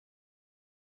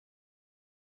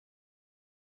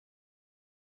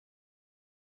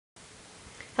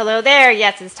Hello there.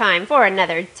 Yes, it's time for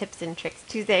another Tips and Tricks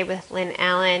Tuesday with Lynn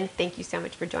Allen. Thank you so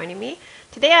much for joining me.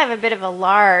 Today I have a bit of a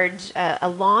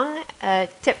long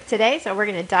tip today, so we're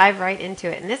going to dive right into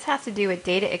it. And this has to do with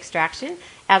data extraction,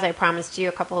 as I promised you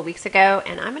a couple of weeks ago.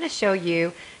 And I'm going to show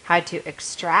you how to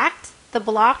extract the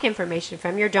block information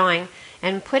from your drawing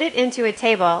and put it into a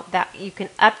table that you can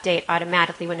update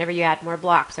automatically whenever you add more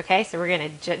blocks. Okay, so we're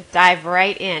going to dive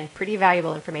right in. Pretty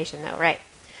valuable information though, right?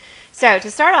 So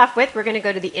to start off with, we're going to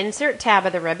go to the Insert tab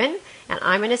of the ribbon, and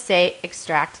I'm going to say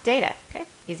Extract Data. Okay,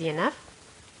 easy enough.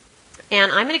 And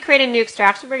I'm going to create a new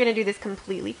extraction. We're going to do this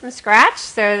completely from scratch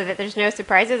so that there's no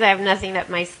surprises. I have nothing up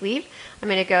my sleeve. I'm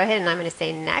going to go ahead and I'm going to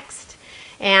say Next.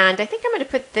 And I think I'm going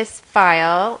to put this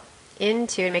file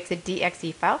into, it makes a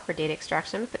DXE file for data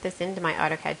extraction. I'm going to put this into my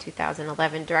AutoCAD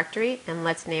 2011 directory, and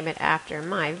let's name it after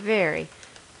my very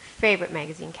favorite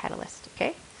magazine, Cadalyst.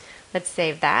 Okay, let's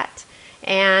save that.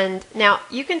 And now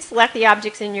you can select the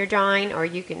objects in your drawing, or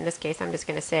you can, in this case, I'm just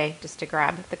going to say just to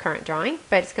grab the current drawing,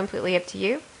 but it's completely up to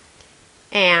you.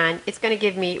 And it's going to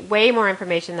give me way more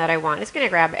information that I want. It's going to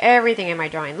grab everything in my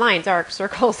drawing, lines, arcs,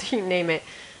 circles, you name it.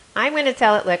 I'm going to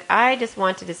tell it, look, I just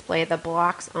want to display the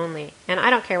blocks only. And I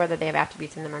don't care whether they have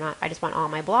attributes in them or not. I just want all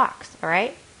my blocks, all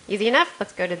right? Easy enough?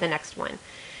 Let's go to the next one.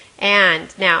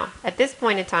 And now, at this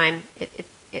point in time,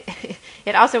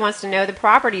 it also wants to know the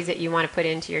properties that you want to put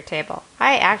into your table.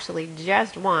 I actually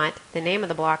just want the name of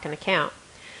the block and the count.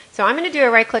 So I'm going to do a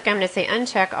right click. I'm going to say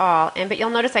uncheck all, but you'll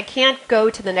notice I can't go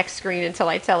to the next screen until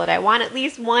I tell it I want at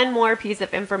least one more piece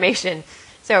of information.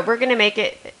 So we're going to make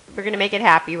it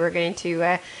happy.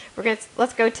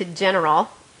 Let's go to general,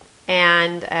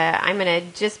 and I'm going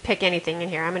to just pick anything in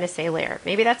here. I'm going to say layer.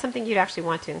 Maybe that's something you'd actually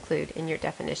want to include in your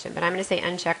definition, but I'm going to say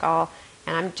uncheck all,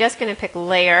 and I'm just going to pick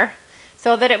layer,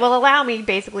 so that it will allow me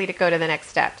basically to go to the next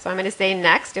step. So I'm going to say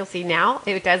next. You'll see now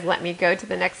it does let me go to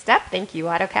the next step. Thank you,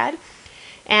 AutoCAD.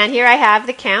 And here I have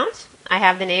the count. I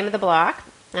have the name of the block.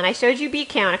 And I showed you beat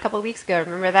count a couple of weeks ago.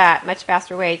 Remember that? Much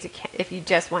faster way to if you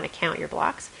just want to count your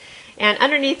blocks. And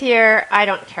underneath here, I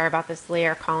don't care about this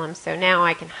layer column, so now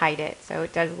I can hide it. So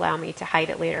it does allow me to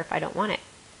hide it later if I don't want it.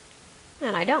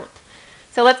 And I don't.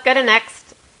 So let's go to next.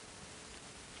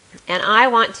 And I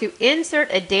want to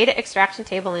insert a data extraction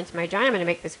table into my drawing. I'm going to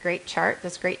make this great chart,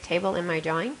 this great table in my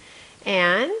drawing.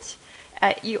 And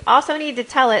you also need to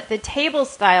tell it the table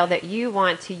style that you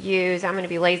want to use. I'm going to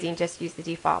be lazy and just use the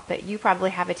default, but you probably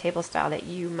have a table style that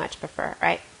you much prefer,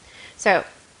 right? So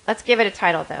let's give it a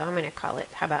title, though. I'm going to call it,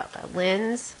 how about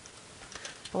Lynn's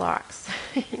Blocks?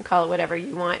 You can call it whatever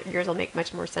you want. Yours will make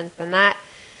much more sense than that.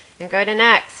 And go to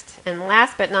next. And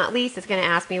last but not least, it's going to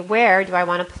ask me where do I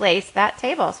want to place that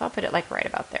table. So I'll put it like right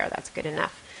about there. That's good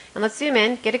enough. And let's zoom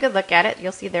in, get a good look at it.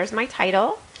 You'll see there's my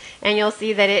title. And you'll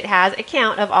see that it has a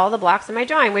count of all the blocks in my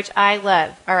drawing, which I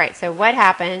love. All right, so what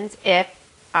happens if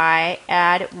I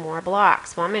add more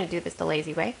blocks? Well, I'm going to do this the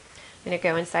lazy way. I'm going to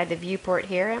go inside the viewport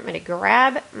here. I'm going to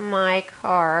grab my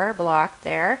car block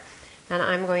there, and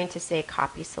I'm going to say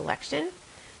copy selection.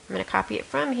 I'm going to copy it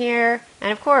from here.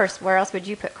 And of course, where else would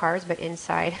you put cars but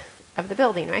inside of the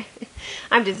building, right?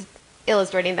 I'm just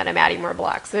illustrating that I'm adding more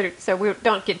blocks. So we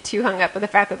don't get too hung up with the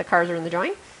fact that the cars are in the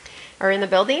drawing or in the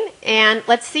building. And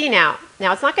let's see now.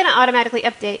 Now, it's not going to automatically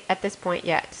update at this point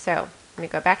yet. So I'm going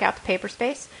to go back out to Paper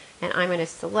Space, and I'm going to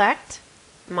select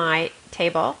my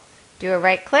table, do a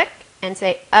right click, and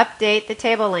say update the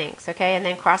table links, okay? And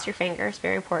then cross your fingers,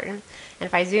 very important. And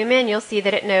if I zoom in, you'll see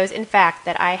that it knows, in fact,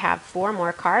 that I have 4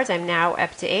 more cars. I'm now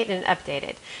up to 8 and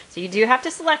updated. So you do have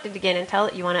to select it again and tell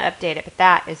it you want to update it, but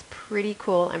that is pretty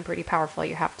cool and pretty powerful,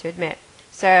 you have to admit.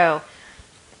 So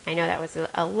I know that was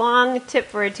a long tip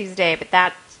for a Tuesday, but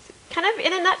that's kind of,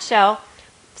 in a nutshell,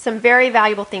 some very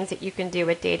valuable things that you can do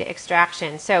with data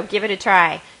extraction. So give it a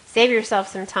try. Save yourself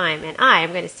some time, and I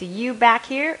am going to see you back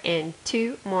here in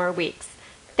 2 more weeks.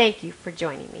 Thank you for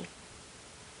joining me.